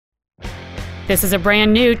This is a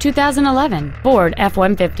brand new 2011 Ford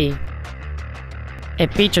F-150.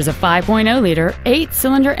 It features a 5.0-liter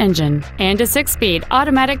 8-cylinder engine and a 6-speed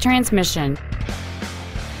automatic transmission.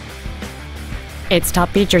 Its top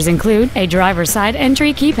features include a driver's side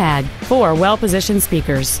entry keypad, 4 well-positioned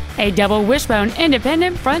speakers, a double wishbone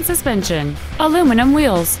independent front suspension, aluminum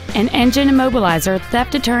wheels, an engine immobilizer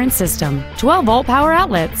theft deterrent system, 12-volt power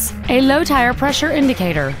outlets, a low tire pressure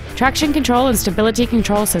indicator, traction control and stability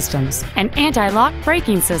control systems, an anti-lock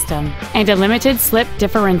braking system, and a limited slip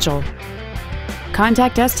differential.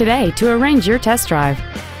 Contact us today to arrange your test drive.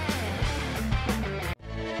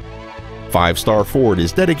 5-Star Ford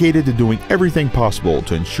is dedicated to doing everything possible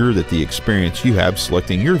to ensure that the experience you have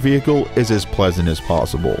selecting your vehicle is as pleasant as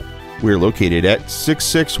possible. We're located at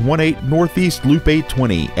 6618 Northeast Loop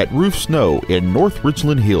 820 at Roof Snow in North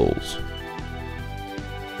Richland Hills.